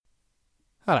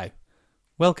Hello.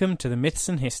 Welcome to the Myths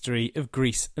and History of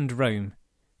Greece and Rome.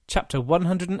 Chapter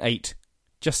 108,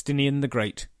 Justinian the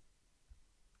Great.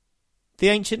 The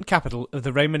ancient capital of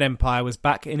the Roman Empire was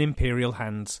back in imperial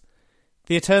hands.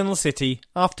 The Eternal City,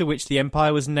 after which the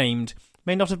empire was named,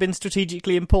 may not have been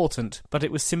strategically important, but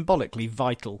it was symbolically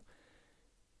vital.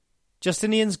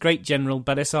 Justinian's great general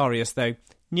Belisarius, though,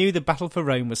 knew the battle for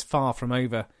Rome was far from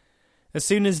over. As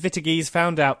soon as Vitiges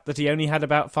found out that he only had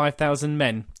about 5,000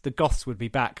 men, the Goths would be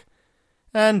back.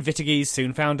 And Vitiges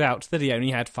soon found out that he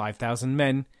only had 5,000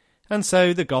 men, and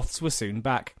so the Goths were soon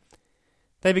back.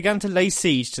 They began to lay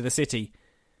siege to the city.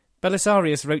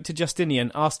 Belisarius wrote to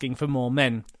Justinian asking for more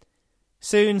men.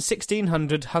 Soon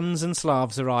 1,600 Huns and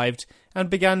Slavs arrived and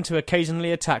began to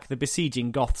occasionally attack the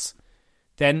besieging Goths.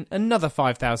 Then another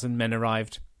 5,000 men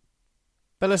arrived.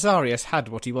 Belisarius had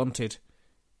what he wanted.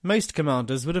 Most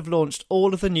commanders would have launched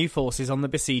all of the new forces on the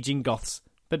besieging Goths,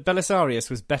 but Belisarius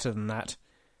was better than that.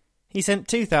 He sent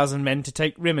 2,000 men to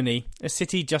take Rimini, a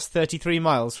city just 33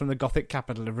 miles from the Gothic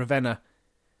capital of Ravenna.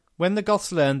 When the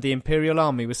Goths learned the imperial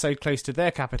army was so close to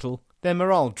their capital, their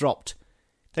morale dropped.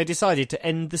 They decided to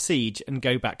end the siege and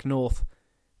go back north.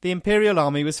 The imperial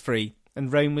army was free,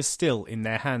 and Rome was still in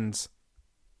their hands.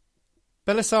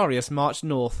 Belisarius marched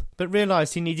north, but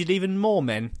realised he needed even more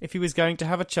men if he was going to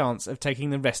have a chance of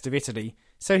taking the rest of Italy,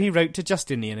 so he wrote to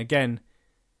Justinian again.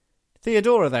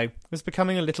 Theodora, though, was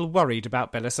becoming a little worried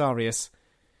about Belisarius.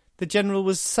 The general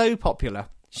was so popular,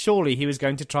 surely he was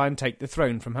going to try and take the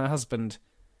throne from her husband.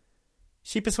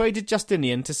 She persuaded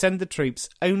Justinian to send the troops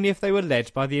only if they were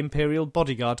led by the imperial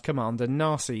bodyguard commander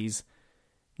Narses.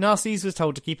 Narses was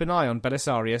told to keep an eye on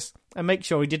Belisarius and make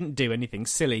sure he didn't do anything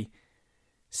silly.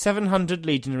 700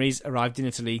 legionaries arrived in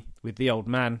Italy with the old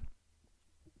man.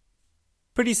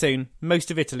 Pretty soon, most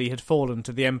of Italy had fallen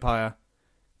to the empire.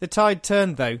 The tide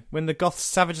turned, though, when the Goths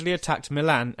savagely attacked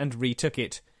Milan and retook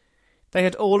it. They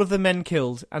had all of the men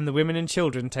killed and the women and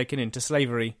children taken into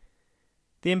slavery.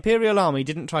 The imperial army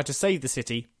didn't try to save the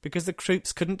city because the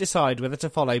troops couldn't decide whether to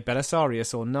follow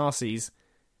Belisarius or Narses.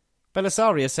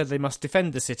 Belisarius said they must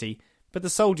defend the city, but the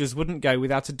soldiers wouldn't go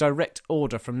without a direct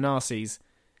order from Narses.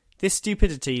 This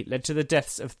stupidity led to the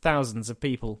deaths of thousands of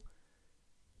people.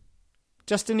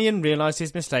 Justinian realised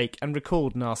his mistake and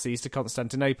recalled Narses to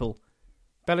Constantinople.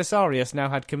 Belisarius now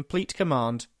had complete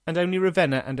command, and only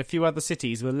Ravenna and a few other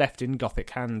cities were left in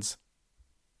Gothic hands.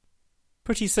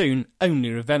 Pretty soon, only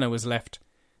Ravenna was left.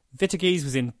 Vitiges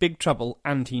was in big trouble,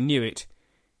 and he knew it.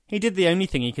 He did the only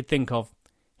thing he could think of.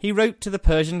 He wrote to the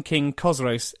Persian king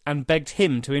Khosroes and begged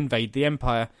him to invade the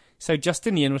empire, so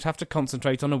Justinian would have to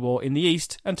concentrate on a war in the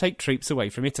east and take troops away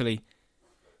from Italy.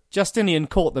 Justinian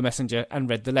caught the messenger and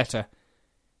read the letter.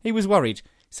 He was worried,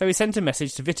 so he sent a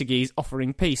message to Vitiges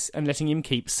offering peace and letting him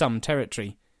keep some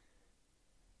territory.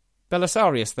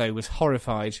 Belisarius, though, was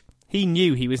horrified. He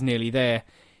knew he was nearly there.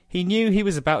 He knew he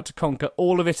was about to conquer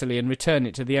all of Italy and return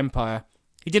it to the empire.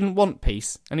 He didn't want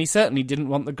peace, and he certainly didn't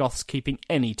want the Goths keeping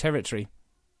any territory.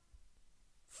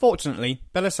 Fortunately,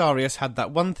 Belisarius had that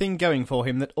one thing going for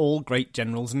him that all great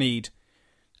generals need.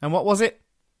 And what was it?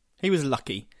 He was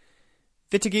lucky.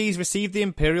 Vitiges received the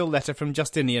imperial letter from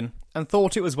Justinian and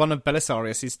thought it was one of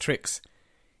Belisarius's tricks.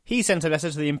 He sent a letter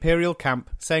to the imperial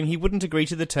camp saying he wouldn't agree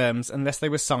to the terms unless they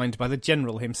were signed by the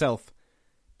general himself.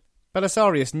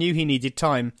 Belisarius knew he needed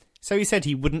time, so he said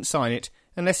he wouldn't sign it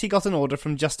unless he got an order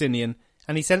from Justinian,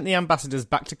 and he sent the ambassadors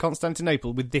back to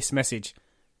Constantinople with this message.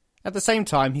 At the same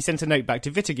time, he sent a note back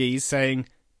to Vitiges saying,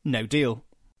 "No deal."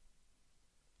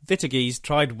 Vitiges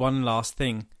tried one last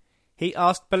thing. He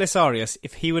asked Belisarius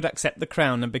if he would accept the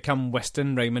crown and become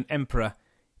Western Roman Emperor.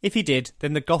 If he did,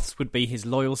 then the Goths would be his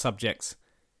loyal subjects.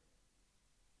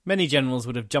 Many generals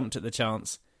would have jumped at the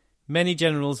chance. Many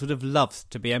generals would have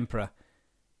loved to be emperor.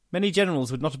 Many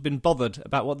generals would not have been bothered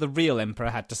about what the real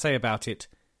emperor had to say about it.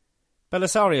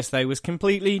 Belisarius, though, was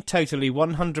completely, totally,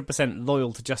 100%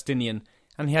 loyal to Justinian,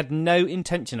 and he had no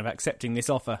intention of accepting this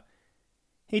offer.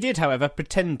 He did, however,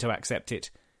 pretend to accept it.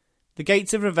 The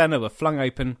gates of Ravenna were flung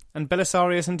open, and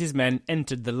Belisarius and his men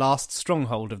entered the last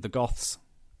stronghold of the Goths.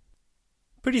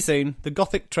 Pretty soon, the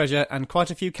Gothic treasure and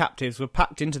quite a few captives were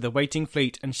packed into the waiting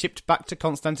fleet and shipped back to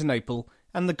Constantinople,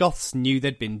 and the Goths knew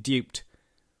they'd been duped.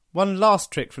 One last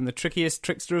trick from the trickiest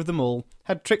trickster of them all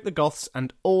had tricked the Goths,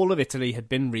 and all of Italy had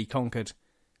been reconquered.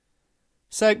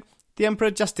 So, the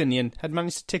Emperor Justinian had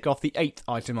managed to tick off the 8th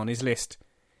item on his list.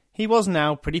 He was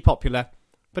now pretty popular,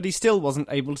 but he still wasn't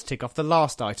able to tick off the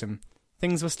last item.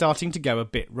 Things were starting to go a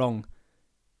bit wrong.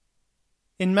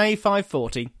 In May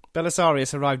 540,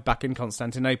 Belisarius arrived back in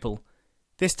Constantinople.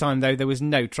 This time, though, there was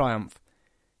no triumph.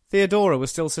 Theodora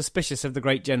was still suspicious of the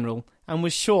great general, and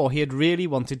was sure he had really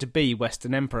wanted to be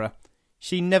Western Emperor.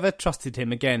 She never trusted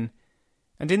him again,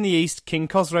 and in the east King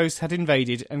Chosroes had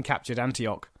invaded and captured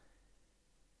Antioch.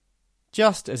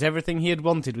 Just as everything he had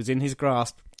wanted was in his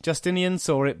grasp, Justinian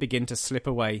saw it begin to slip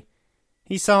away.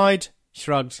 He sighed,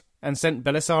 shrugged, and sent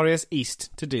Belisarius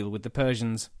east to deal with the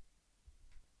Persians.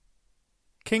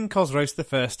 King Chosroes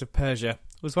I of Persia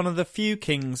was one of the few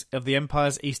kings of the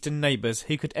empire's eastern neighbours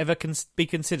who could ever be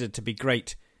considered to be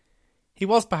great. He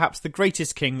was perhaps the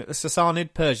greatest king that the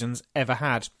Sassanid Persians ever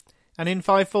had, and in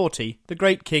 540 the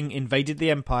great king invaded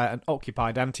the empire and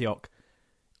occupied Antioch.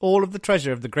 All of the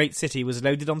treasure of the great city was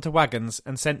loaded onto wagons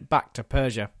and sent back to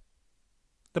Persia.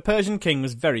 The Persian king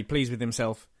was very pleased with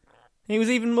himself. He was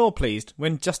even more pleased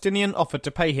when Justinian offered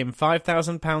to pay him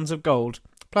 £5,000 of gold,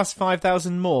 plus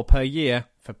 5,000 more per year,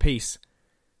 for peace.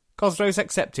 Chosroes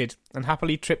accepted and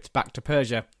happily tripped back to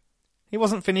Persia. He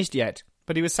wasn't finished yet,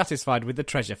 but he was satisfied with the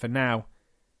treasure for now.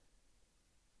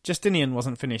 Justinian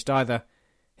wasn't finished either.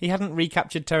 He hadn't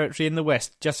recaptured territory in the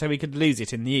west just so he could lose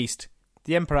it in the east.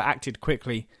 The emperor acted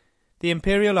quickly. The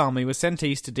imperial army was sent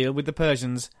east to deal with the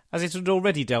Persians, as it had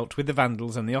already dealt with the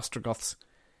Vandals and the Ostrogoths.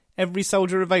 Every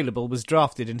soldier available was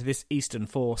drafted into this eastern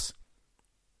force.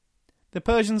 The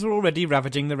Persians were already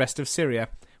ravaging the rest of Syria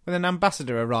when an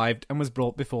ambassador arrived and was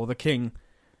brought before the king.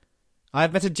 "I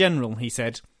have met a general," he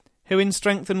said, "who in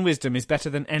strength and wisdom is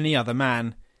better than any other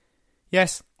man."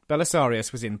 Yes,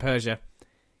 Belisarius was in Persia.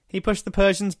 He pushed the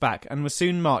Persians back and was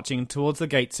soon marching towards the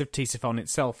gates of Ctesiphon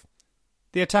itself.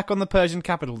 The attack on the Persian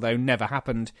capital, though, never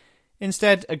happened.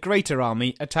 Instead, a greater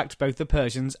army attacked both the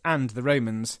Persians and the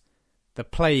Romans. The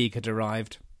plague had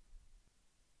arrived.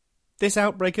 This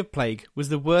outbreak of plague was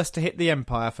the worst to hit the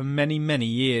empire for many, many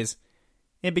years.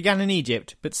 It began in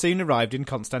Egypt, but soon arrived in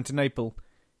Constantinople.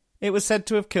 It was said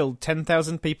to have killed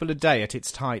 10,000 people a day at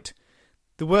its height.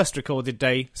 The worst recorded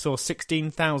day saw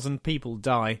 16,000 people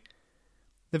die.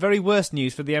 The very worst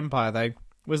news for the empire, though,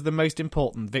 was the most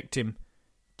important victim.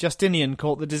 Justinian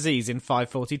caught the disease in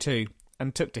 542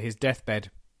 and took to his deathbed.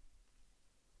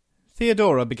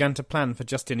 Theodora began to plan for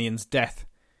Justinian's death.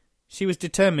 She was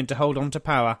determined to hold on to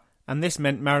power, and this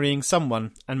meant marrying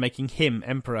someone and making him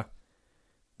emperor.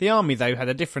 The army, though, had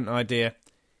a different idea.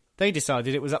 They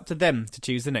decided it was up to them to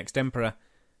choose the next emperor.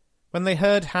 When they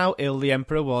heard how ill the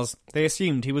emperor was, they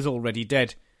assumed he was already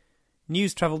dead.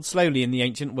 News travelled slowly in the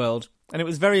ancient world, and it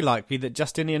was very likely that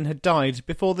Justinian had died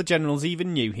before the generals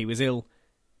even knew he was ill.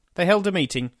 They held a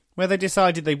meeting where they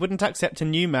decided they wouldn't accept a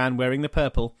new man wearing the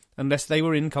purple unless they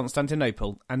were in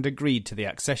Constantinople and agreed to the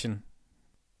accession.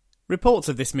 Reports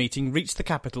of this meeting reached the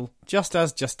capital just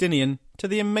as Justinian, to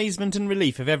the amazement and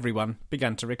relief of everyone,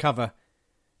 began to recover.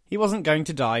 He wasn't going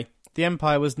to die, the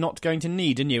empire was not going to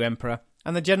need a new emperor,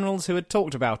 and the generals who had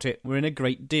talked about it were in a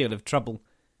great deal of trouble.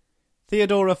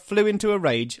 Theodora flew into a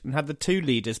rage and had the two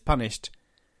leaders punished.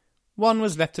 One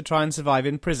was left to try and survive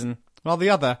in prison, while the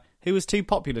other, who was too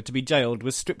popular to be jailed,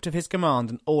 was stripped of his command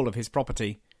and all of his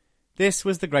property. This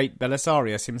was the great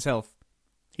Belisarius himself.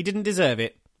 He didn't deserve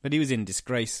it, but he was in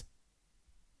disgrace.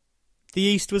 The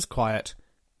east was quiet.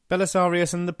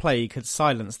 Belisarius and the plague had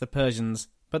silenced the Persians,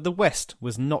 but the west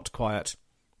was not quiet.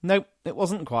 No, it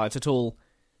wasn't quiet at all.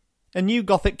 A new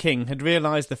Gothic king had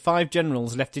realised the 5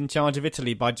 generals left in charge of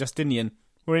Italy by Justinian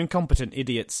were incompetent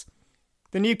idiots.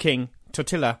 The new king,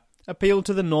 Totila, appealed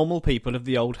to the normal people of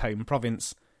the old home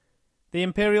province. The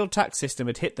imperial tax system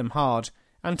had hit them hard,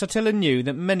 and Totila knew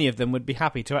that many of them would be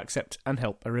happy to accept and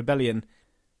help a rebellion.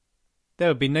 There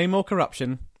would be no more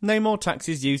corruption, no more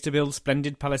taxes used to build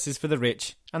splendid palaces for the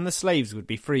rich, and the slaves would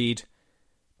be freed.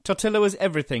 Totila was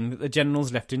everything that the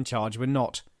generals left in charge were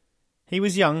not. He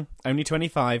was young, only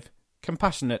 25,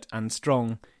 compassionate and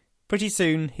strong. Pretty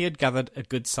soon he had gathered a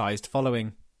good-sized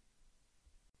following.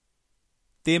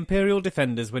 The imperial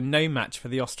defenders were no match for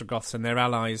the Ostrogoths and their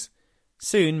allies.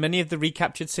 Soon many of the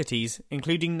recaptured cities,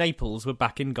 including Naples, were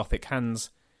back in Gothic hands.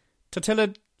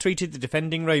 Totila treated the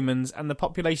defending Romans and the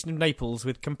population of Naples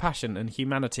with compassion and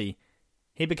humanity.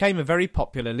 He became a very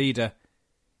popular leader.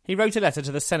 He wrote a letter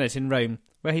to the Senate in Rome,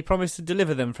 where he promised to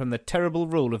deliver them from the terrible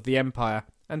rule of the empire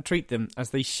and treat them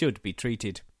as they should be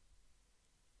treated.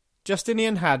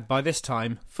 Justinian had, by this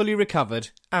time, fully recovered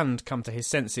and come to his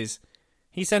senses.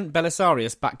 He sent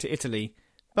Belisarius back to Italy,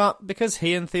 but because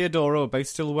he and Theodora were both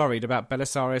still worried about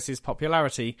Belisarius's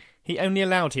popularity, he only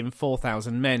allowed him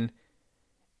 4,000 men.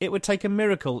 It would take a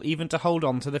miracle even to hold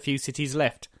on to the few cities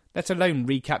left, let alone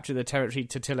recapture the territory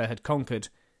Totila had conquered.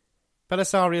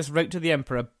 Belisarius wrote to the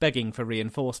emperor begging for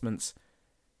reinforcements.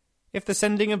 If the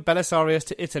sending of Belisarius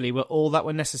to Italy were all that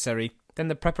were necessary, then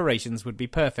the preparations would be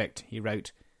perfect, he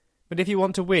wrote. But if you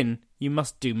want to win, you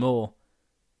must do more.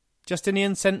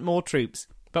 Justinian sent more troops,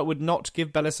 but would not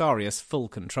give Belisarius full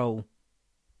control.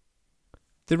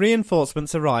 The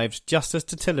reinforcements arrived just as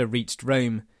Totila reached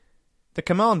Rome. The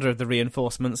commander of the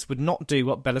reinforcements would not do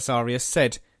what Belisarius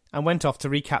said, and went off to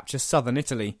recapture southern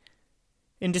Italy.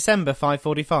 In December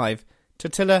 545,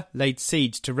 Totila laid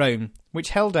siege to Rome,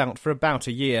 which held out for about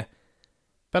a year.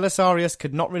 Belisarius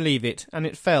could not relieve it, and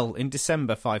it fell in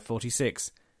December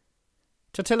 546.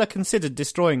 Totila considered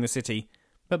destroying the city,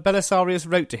 but Belisarius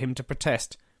wrote to him to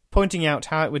protest, pointing out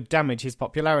how it would damage his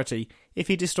popularity if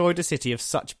he destroyed a city of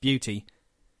such beauty.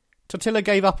 Totila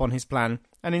gave up on his plan,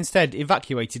 and instead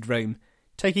evacuated Rome,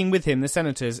 taking with him the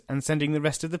senators and sending the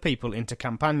rest of the people into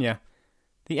Campania.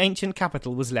 The ancient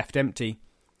capital was left empty.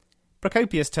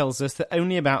 Procopius tells us that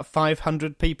only about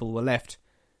 500 people were left.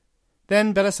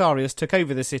 Then Belisarius took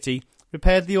over the city,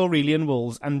 repaired the Aurelian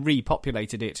walls and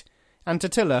repopulated it, and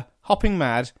Totila, hopping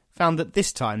mad, found that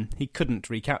this time he couldn't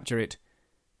recapture it.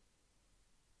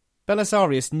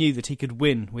 Belisarius knew that he could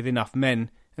win with enough men,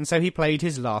 and so he played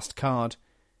his last card.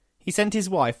 He sent his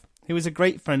wife, who was a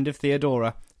great friend of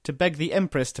Theodora, to beg the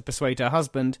empress to persuade her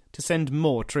husband to send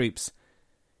more troops.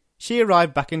 She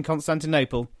arrived back in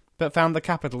Constantinople, but found the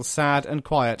capital sad and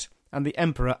quiet, and the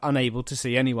emperor unable to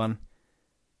see anyone.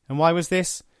 And why was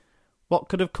this? What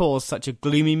could have caused such a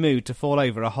gloomy mood to fall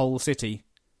over a whole city?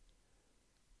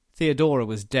 Theodora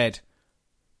was dead.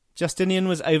 Justinian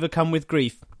was overcome with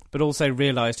grief, but also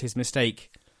realised his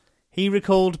mistake. He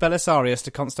recalled Belisarius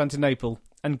to Constantinople,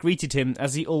 and greeted him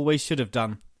as he always should have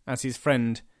done, as his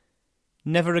friend.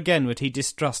 Never again would he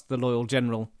distrust the loyal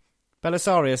general.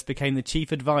 Belisarius became the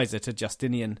chief adviser to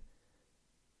Justinian.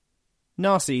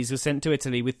 Narses was sent to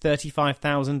Italy with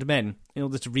 35,000 men in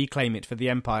order to reclaim it for the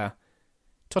empire.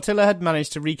 Totila had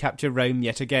managed to recapture Rome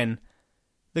yet again.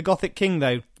 The Gothic king,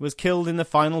 though, was killed in the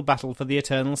final battle for the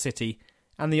Eternal City,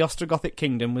 and the Ostrogothic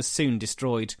kingdom was soon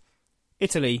destroyed.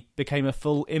 Italy became a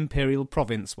full imperial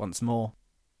province once more.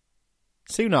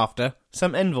 Soon after,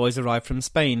 some envoys arrived from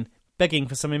Spain, begging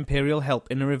for some imperial help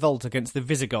in a revolt against the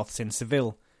Visigoths in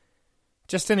Seville.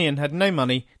 Justinian had no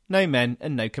money, no men,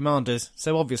 and no commanders,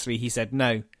 so obviously he said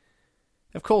no.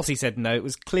 Of course he said no, it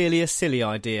was clearly a silly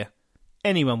idea.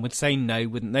 Anyone would say no,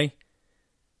 wouldn't they?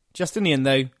 Justinian,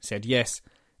 though, said yes,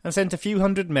 and sent a few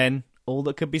hundred men, all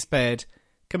that could be spared,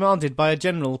 commanded by a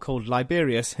general called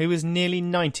Liberius, who was nearly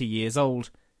 90 years old.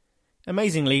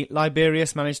 Amazingly,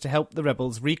 Liberius managed to help the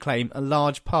rebels reclaim a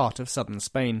large part of southern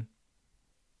Spain.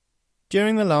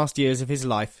 During the last years of his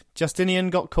life,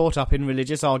 Justinian got caught up in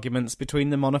religious arguments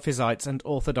between the Monophysites and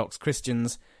Orthodox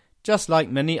Christians, just like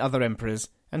many other emperors,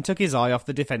 and took his eye off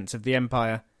the defence of the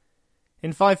empire.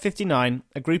 In 559,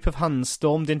 a group of Huns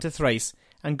stormed into Thrace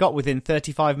and got within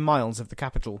 35 miles of the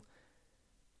capital.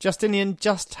 Justinian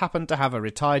just happened to have a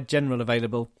retired general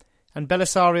available, and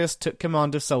Belisarius took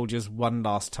command of soldiers one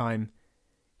last time.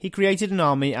 He created an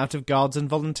army out of guards and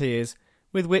volunteers,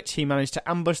 with which he managed to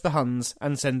ambush the Huns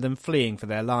and send them fleeing for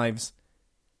their lives.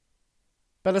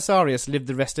 Belisarius lived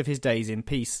the rest of his days in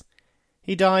peace.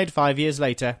 He died 5 years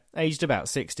later, aged about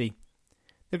 60.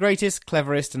 The greatest,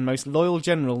 cleverest and most loyal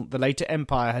general the later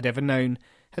empire had ever known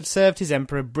had served his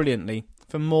emperor brilliantly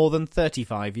for more than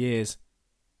 35 years.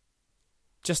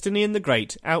 Justinian the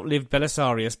Great outlived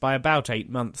Belisarius by about 8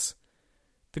 months.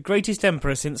 The greatest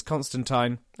emperor since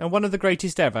Constantine, and one of the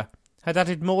greatest ever, had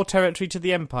added more territory to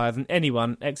the empire than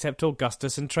anyone except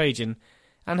Augustus and Trajan,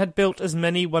 and had built as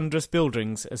many wondrous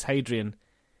buildings as Hadrian.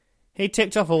 He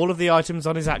ticked off all of the items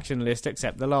on his action list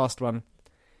except the last one.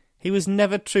 He was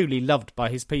never truly loved by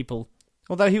his people,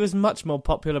 although he was much more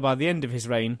popular by the end of his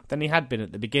reign than he had been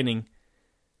at the beginning.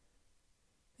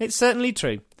 It's certainly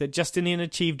true that Justinian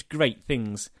achieved great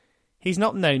things. He's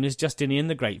not known as Justinian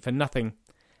the Great for nothing,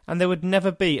 and there would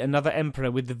never be another emperor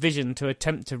with the vision to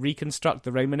attempt to reconstruct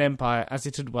the Roman Empire as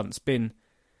it had once been.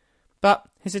 But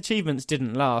his achievements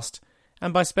didn't last,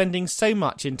 and by spending so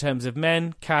much in terms of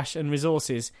men, cash and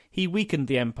resources, he weakened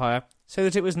the empire so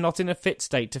that it was not in a fit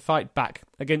state to fight back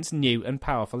against new and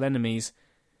powerful enemies.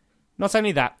 Not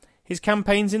only that, his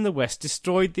campaigns in the west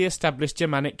destroyed the established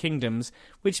Germanic kingdoms,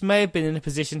 which may have been in a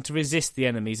position to resist the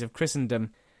enemies of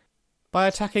Christendom. By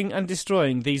attacking and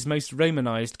destroying these most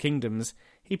Romanized kingdoms,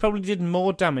 he probably did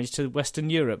more damage to Western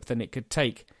Europe than it could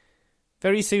take.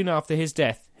 Very soon after his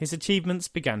death, his achievements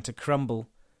began to crumble.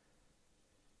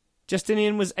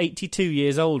 Justinian was 82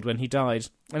 years old when he died,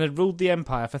 and had ruled the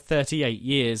empire for 38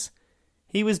 years.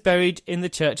 He was buried in the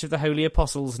Church of the Holy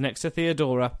Apostles next to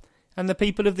Theodora, and the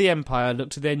people of the empire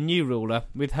looked to their new ruler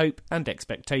with hope and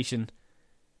expectation.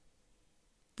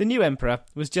 The new emperor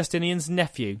was Justinian's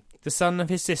nephew, the son of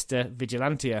his sister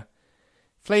Vigilantia.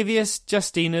 Flavius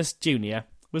Justinus Jr.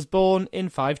 was born in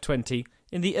 520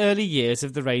 in the early years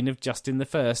of the reign of Justin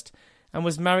I, and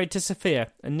was married to Sophia,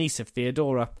 a niece of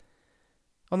Theodora.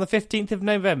 On the 15th of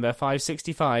November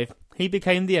 565, he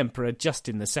became the Emperor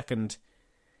Justin II.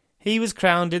 He was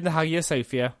crowned in the Hagia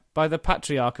Sophia by the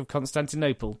Patriarch of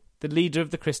Constantinople, the leader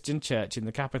of the Christian Church in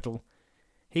the capital.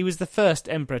 He was the first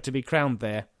emperor to be crowned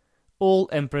there. All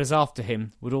emperors after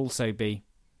him would also be.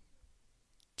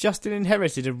 Justin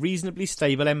inherited a reasonably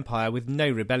stable empire with no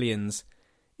rebellions.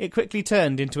 It quickly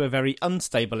turned into a very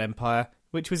unstable empire,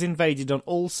 which was invaded on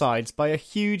all sides by a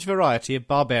huge variety of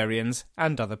barbarians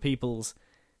and other peoples.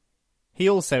 He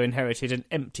also inherited an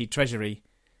empty treasury.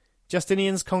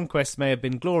 Justinian's conquests may have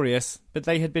been glorious, but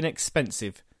they had been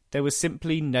expensive. There was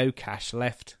simply no cash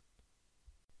left.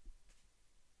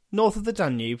 North of the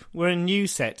Danube were a new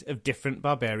set of different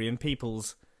barbarian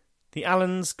peoples. The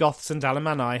Alans, Goths and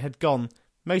Alemanni had gone,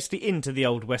 mostly into the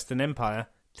old Western Empire,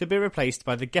 to be replaced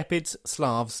by the Gepids,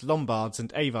 Slavs, Lombards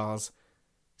and Avars.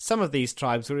 Some of these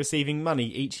tribes were receiving money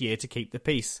each year to keep the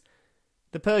peace.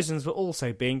 The Persians were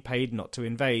also being paid not to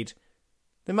invade.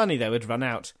 The money, though, had run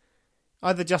out.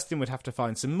 Either Justin would have to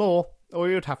find some more, or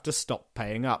he would have to stop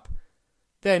paying up.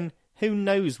 Then, who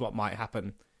knows what might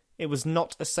happen? It was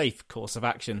not a safe course of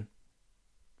action.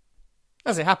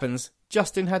 As it happens,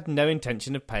 Justin had no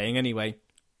intention of paying anyway.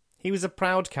 He was a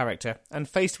proud character, and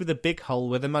faced with a big hole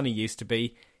where the money used to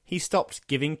be, he stopped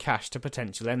giving cash to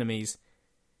potential enemies.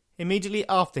 Immediately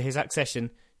after his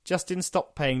accession, Justin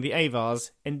stopped paying the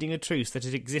Avars, ending a truce that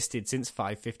had existed since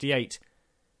 558.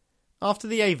 After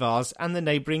the Avars and the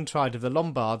neighbouring tribe of the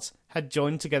Lombards had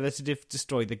joined together to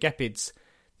destroy the Gepids,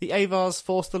 the Avars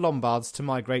forced the Lombards to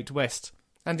migrate west,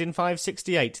 and in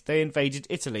 568 they invaded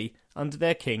Italy under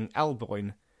their king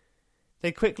Alboin.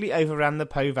 They quickly overran the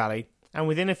Po Valley, and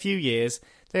within a few years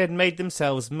they had made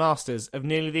themselves masters of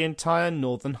nearly the entire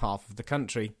northern half of the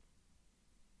country.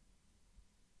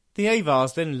 The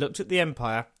Avars then looked at the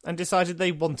empire and decided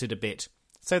they wanted a bit,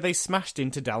 so they smashed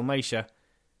into Dalmatia.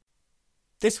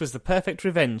 This was the perfect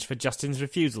revenge for Justin's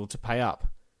refusal to pay up.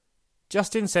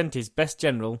 Justin sent his best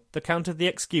general, the Count of the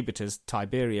Excubitors,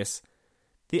 Tiberius.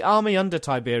 The army under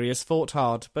Tiberius fought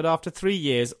hard, but after 3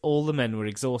 years all the men were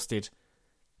exhausted.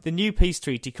 The new peace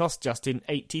treaty cost Justin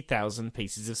 80,000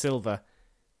 pieces of silver.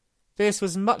 This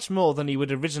was much more than he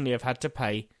would originally have had to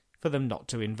pay for them not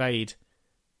to invade.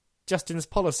 Justin's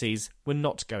policies were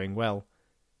not going well.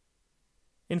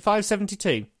 In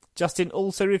 572, Justin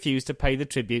also refused to pay the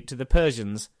tribute to the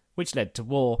Persians, which led to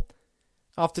war.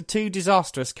 After 2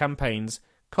 disastrous campaigns,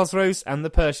 Khosroes and the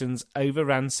Persians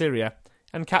overran Syria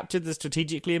and captured the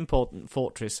strategically important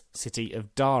fortress city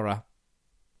of Dara.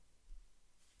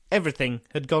 Everything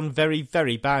had gone very,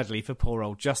 very badly for poor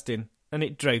old Justin, and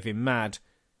it drove him mad.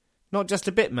 Not just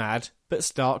a bit mad, but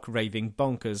stark raving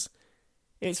bonkers.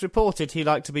 It's reported he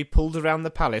liked to be pulled around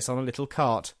the palace on a little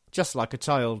cart, just like a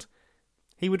child.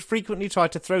 He would frequently try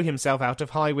to throw himself out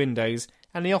of high windows,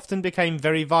 and he often became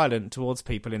very violent towards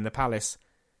people in the palace.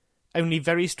 Only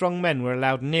very strong men were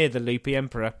allowed near the loopy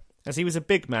emperor, as he was a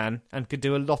big man and could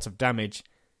do a lot of damage.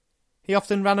 He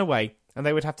often ran away, and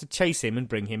they would have to chase him and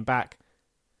bring him back.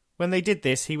 When they did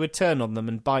this, he would turn on them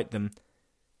and bite them.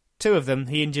 2 of them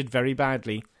he injured very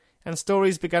badly, and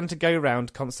stories began to go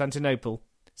round Constantinople,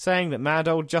 saying that mad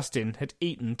old Justin had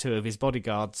eaten 2 of his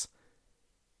bodyguards.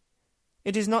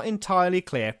 It is not entirely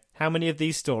clear how many of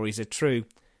these stories are true,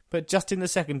 but Justin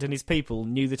II and his people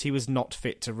knew that he was not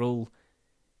fit to rule.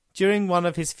 During one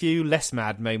of his few less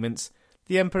mad moments,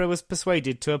 the emperor was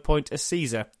persuaded to appoint a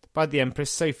Caesar by the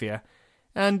Empress Sophia,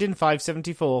 and in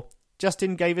 574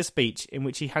 Justin gave a speech in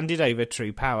which he handed over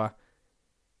true power.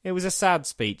 It was a sad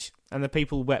speech, and the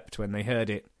people wept when they heard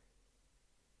it.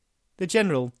 The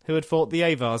general who had fought the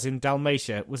Avars in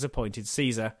Dalmatia was appointed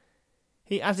Caesar.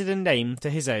 He added a name to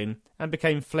his own and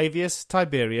became Flavius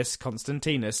Tiberius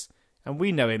Constantinus, and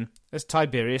we know him as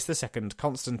Tiberius II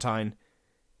Constantine.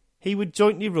 He would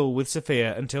jointly rule with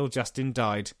Sophia until Justin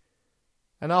died.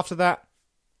 And after that,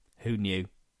 who knew?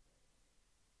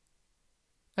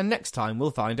 And next time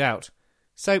we'll find out.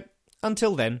 So,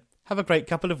 until then, have a great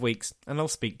couple of weeks, and I'll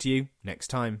speak to you next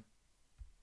time.